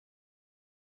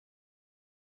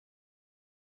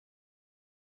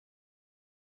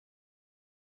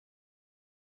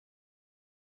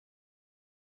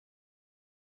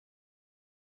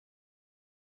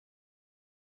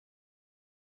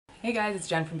Hey guys, it's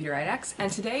Jen from beautyriotx,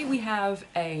 and today we have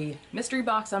a mystery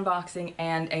box unboxing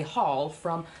and a haul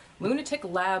from Lunatick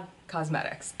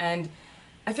Cosmetics. And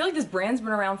I feel like this brand's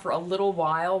been around for a little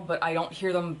while, but I don't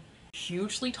hear them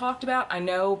hugely talked about. I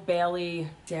know Bailey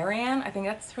Darian, I think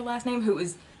that's her last name, who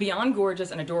is beyond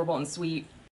gorgeous and adorable and sweet.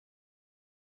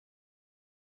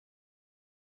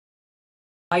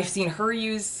 I've seen her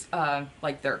use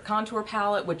like their contour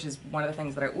palette, which is one of the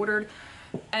things that I ordered.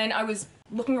 And I was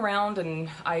looking around and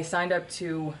I signed up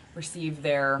to receive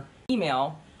their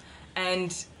email,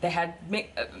 and they had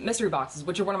mystery boxes,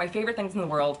 which are one of my favorite things in the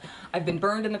world. I've been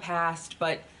burned in the past,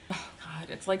 but oh God,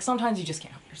 it's like sometimes you just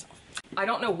can't help yourself. I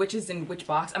don't know which is in which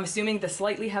box. I'm assuming the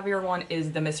slightly heavier one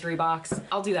is the mystery box.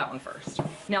 I'll do that one first.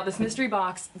 Now this mystery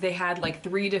box, they had like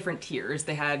 3 different tiers.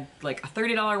 They had like a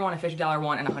 $30 one, a $50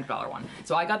 one, and a $100 one.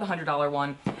 So I got the $100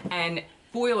 one, and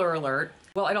spoiler alert,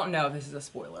 well, I don't know if this is a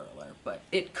spoiler alert, but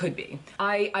it could be.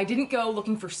 I didn't go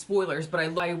looking for spoilers, but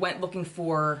I went looking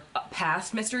for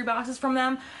past mystery boxes from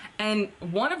them, and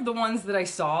one of the ones that I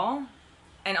saw,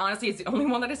 and honestly it's the only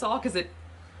one that I saw because it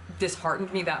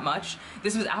disheartened me that much.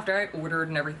 This was after I ordered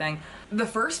and everything. The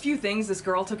first few things this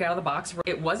girl took out of the box,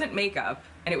 it wasn't makeup,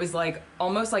 and it was like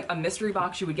almost like a mystery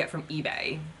box you would get from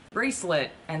eBay.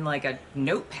 Bracelet and like a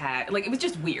notepad, like it was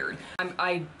just weird.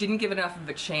 I didn't give it enough of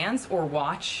a chance or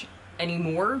watch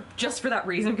anymore just for that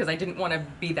reason, because I didn't want to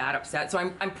be that upset. So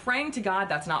I'm praying to God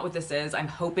that's not what this is. I'm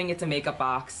hoping it's a makeup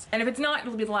box, and if it's not,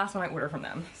 it'll be the last one I order from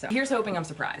them. So here's hoping I'm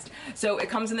surprised. So it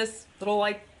comes in this little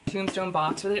like tombstone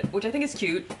box with it, which I think is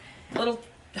cute, a little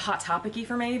hot topic-y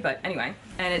for me, but anyway.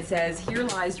 And it says, "Here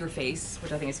lies your face,"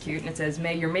 which I think is cute, and it says,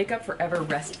 "May your makeup forever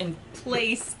rest in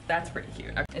place." That's pretty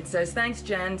cute. It says, "Thanks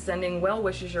Jen, sending well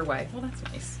wishes your way." Well, that's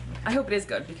nice. I hope it is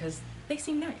good because they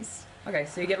seem nice. Okay,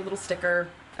 so you get a little sticker.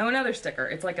 Oh, another sticker.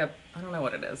 It's like a, I don't know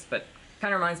what it is, but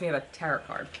kind of reminds me of a tarot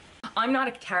card. I'm not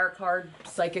a tarot card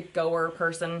psychic goer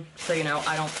person, so you know,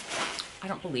 I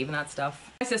don't believe in that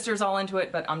stuff. My sister's all into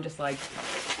it, but I'm just like,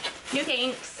 no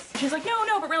thanks. She's like,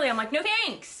 no, but really, I'm like, no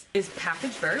thanks. It's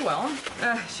packaged very well.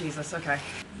 Jesus, okay.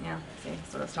 Yeah, see,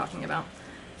 that's what I was talking about.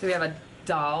 So we have a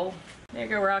doll. There you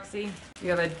go, Roxy. You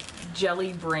have a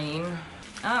jelly brain.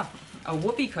 Oh, a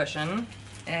whoopee cushion.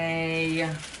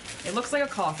 It looks like a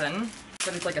coffin,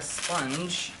 but it's like a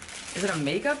sponge. Is it a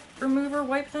makeup remover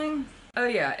wipe thing? Oh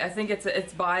yeah, I think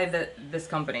it's by this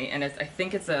company, and I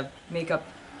think it's a makeup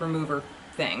remover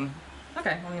thing.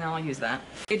 Okay, well, you know, I'll use that.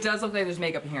 It does look like there's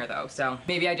makeup in here though, so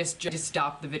maybe I just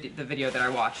stopped the video that I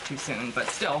watched too soon, but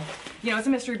still, you know, it's a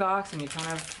mystery box and you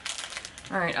kind of,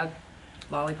 all right, a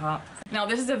lollipop. Now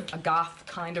this is a goth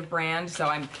kind of brand, so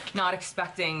I'm not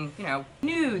expecting, you know,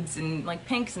 nudes and like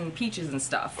pinks and peaches and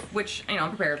stuff, which, you know, I'm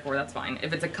prepared for, that's fine.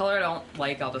 If it's a color I don't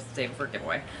like, I'll just save it for a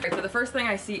giveaway. All right, so the first thing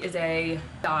I see is a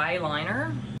dye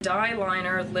liner. Dye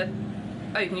liner, lip,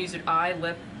 oh, you can use your eye,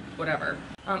 lip, whatever.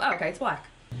 Oh, okay, it's black.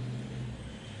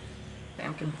 Okay,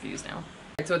 I'm confused now.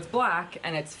 Right, so it's black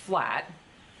and it's flat.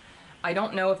 I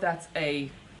don't know if that's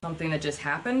something that just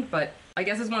happened, but I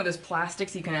guess it's one of those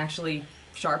plastics you can actually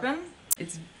sharpen.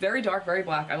 It's very dark, very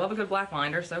black. I love a good black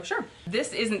liner, so sure.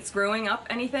 This isn't screwing up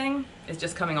anything, it's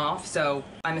just coming off, so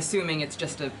I'm assuming it's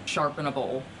just a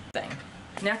sharpenable thing.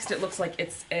 Next, it looks like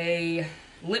it's a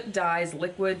Lip Dyes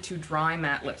Liquid to Dry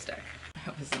Matte Lipstick. I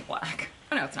hope this isn't black.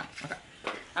 Oh no, it's not, okay.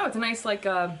 Oh, it's a nice like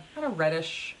kind of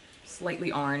reddish,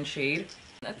 slightly orange shade.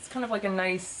 That's kind of like a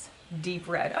nice deep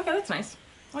red. Okay, that's nice.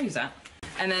 I'll use that.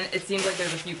 And then it seems like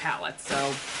there's a few palettes,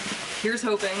 so here's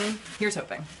hoping, here's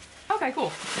hoping. Okay,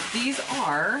 cool. These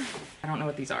are, I don't know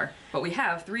what these are, but we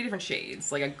have 3 different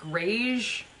shades, like a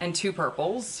grayish and 2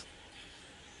 purples.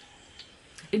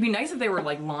 It'd be nice if they were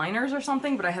like liners or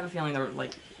something, but I have a feeling they're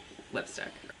like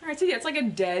lipstick. All right, so yeah, it's like a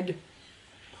dead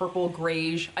purple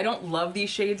grayish. I don't love these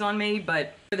shades on me,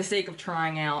 but for the sake of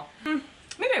trying out,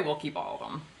 maybe I will keep all of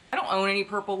them. I don't own any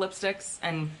purple lipsticks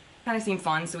and kind of seem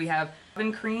fun, so we have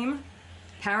Creme,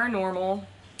 Paranormal,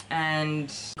 and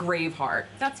Graveheart.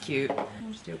 That's cute. I'll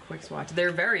just do a quick swatch.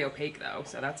 They're very opaque though,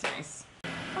 so that's nice.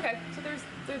 Okay, so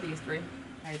there are these 3. All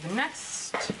right, the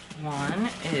next one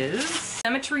is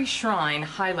Cemetery Shrine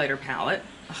Highlighter Palette.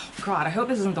 Oh God, I hope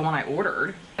this isn't the one I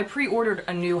ordered. I pre-ordered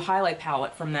a new highlight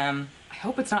palette from them. I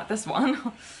hope it's not this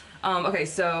one. Okay,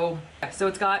 so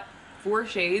it's got 4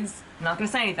 shades. I'm not gonna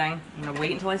say anything. I'm gonna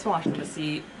wait until I swatch them to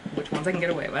see which ones I can get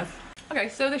away with. Okay,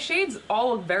 so the shades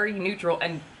all look very neutral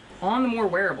and on the more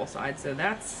wearable side, so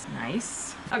that's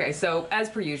nice. Okay, so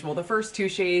as per usual, the first 2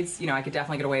 shades, you know, I could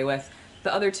definitely get away with.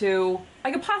 The other 2,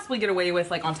 I could possibly get away with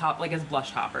like on top, like as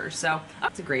blush toppers, so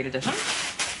that's a great addition.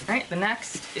 All right, the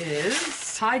next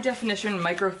is High Definition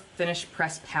Micro Finish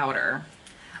Pressed Powder.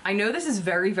 I know this is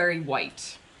very, very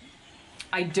white,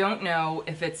 I don't know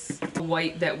if it's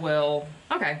white that will,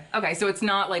 okay, so it's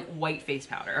not like white face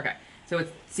powder, okay. So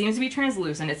it seems to be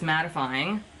translucent, it's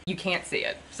mattifying. You can't see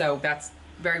it, so that's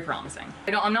very promising.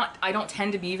 I don't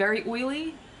tend to be very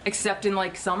oily, except in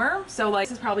like summer, so like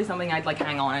this is probably something I'd like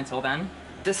hang on until then.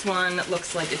 This one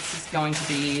looks like it's just going to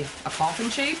be a coffin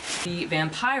shape. The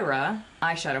Vampira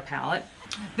eyeshadow palette.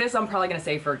 This I'm probably gonna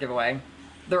save for a giveaway.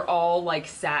 They're all like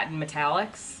satin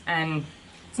metallics, and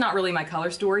it's not really my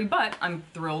color story, but I'm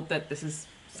thrilled that this is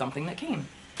something that came.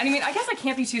 And I mean, I guess I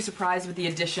can't be too surprised with the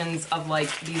additions of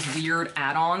like these weird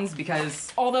add-ons,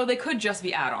 because although they could just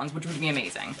be add-ons, which would be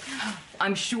amazing,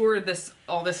 I'm sure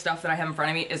all this stuff that I have in front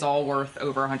of me is all worth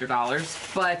over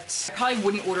 $100. But I probably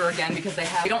wouldn't order again because they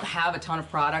don't have a ton of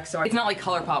products, so it's not like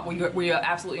ColourPop where you have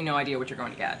absolutely no idea what you're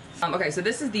going to get. Okay, so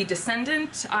this is the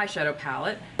Descendant eyeshadow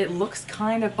palette. It looks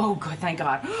kind of, oh good, thank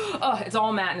God. Oh, it's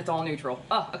all matte and it's all neutral.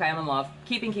 Oh, okay, I'm in love.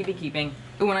 Keeping.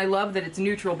 Ooh, and I love that it's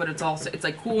neutral, but it's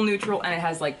like cool neutral, and it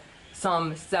has like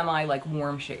some semi like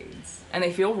warm shades. And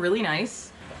they feel really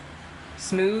nice.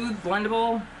 Smooth,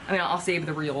 blendable. I mean, I'll save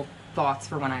the real thoughts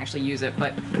for when I actually use it,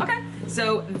 but okay.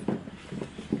 So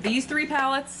these 3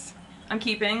 palettes I'm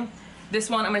keeping. This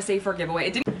one I'm gonna save for a giveaway.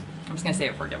 I'm just gonna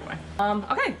save it for a giveaway.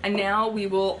 Okay, and now we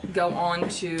will go on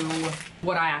to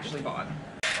what I actually bought.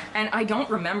 And I don't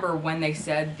remember when they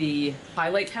said the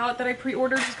highlight palette that I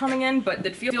pre-ordered is coming in, but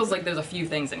it feels like there's a few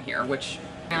things in here, which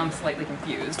now I'm slightly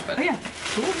confused, but oh yeah,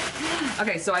 cool.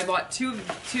 Okay, so I bought two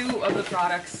of the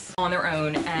products on their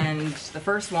own, and the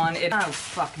first one, oh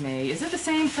fuck me, is it the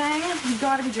same thing? You've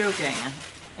gotta be joking.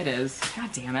 It is. God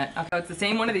damn it. Okay, it's the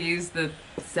same one of these, the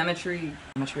Cemetery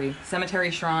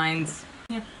Shrines.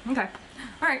 Yeah, okay.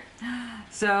 Alright,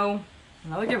 so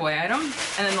another giveaway item.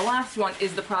 And then the last one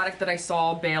is the product that I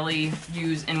saw Bailey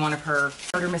use in one of her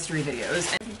murder mystery videos.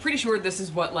 And I'm pretty sure this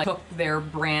is what like took their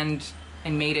brand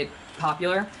and made it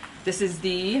popular. This is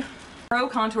the Pro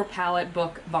Contour Palette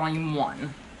Book Volume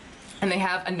 1. And they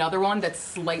have another one that's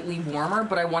slightly warmer,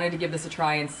 but I wanted to give this a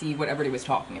try and see what everybody was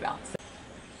talking about. So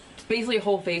it's basically a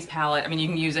whole face palette. I mean, you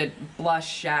can use it blush,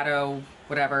 shadow,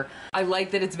 whatever. I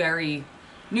like that it's very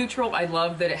neutral. I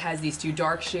love that it has these 2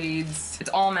 dark shades. It's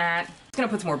all matte. I'm gonna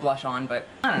put some more blush on, but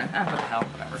I don't know, what the hell,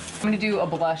 whatever. I'm gonna do a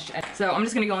blush. So I'm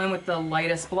just gonna go in with the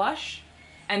lightest blush.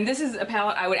 And this is a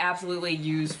palette I would absolutely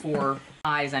use for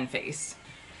eyes and face.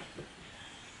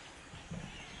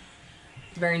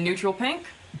 It's very neutral pink.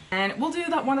 And we'll do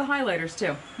that one of the highlighters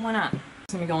too. Why not?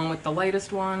 So I'm gonna go in with the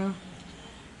lightest one.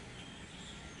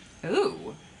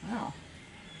 Ooh, wow.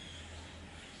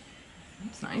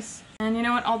 That's nice. And you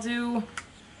know what, I'll do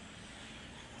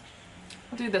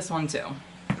this one too.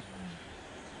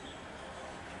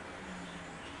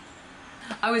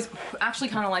 I was actually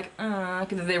kind of like,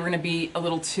 because they were gonna be a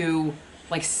little too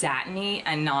like satiny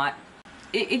and not,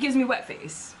 it gives me wet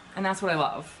face, and that's what I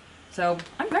love. So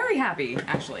I'm very happy,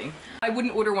 actually. I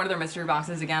wouldn't order one of their mystery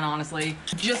boxes again, honestly.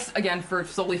 Just again,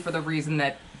 solely for the reason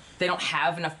that they don't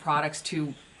have enough products to, I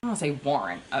don't want to say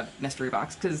warrant a mystery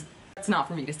box, because that's not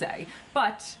for me to say.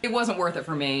 But it wasn't worth it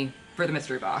for me for the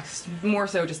mystery box. More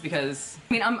so just because,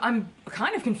 I mean, I'm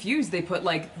kind of confused they put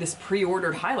like this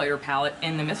pre-ordered highlighter palette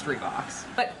in the mystery box.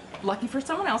 But lucky for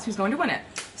someone else who's going to win it.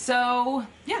 So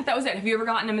yeah, that was it. Have you ever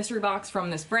gotten a mystery box from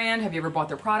this brand? Have you ever bought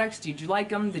their products? Did you like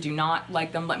them? Did you not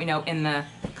like them? Let me know in the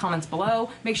comments below.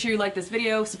 Make sure you like this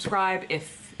video, subscribe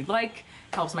if you'd like,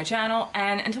 helps my channel,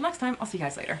 and until next time, I'll see you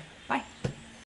guys later.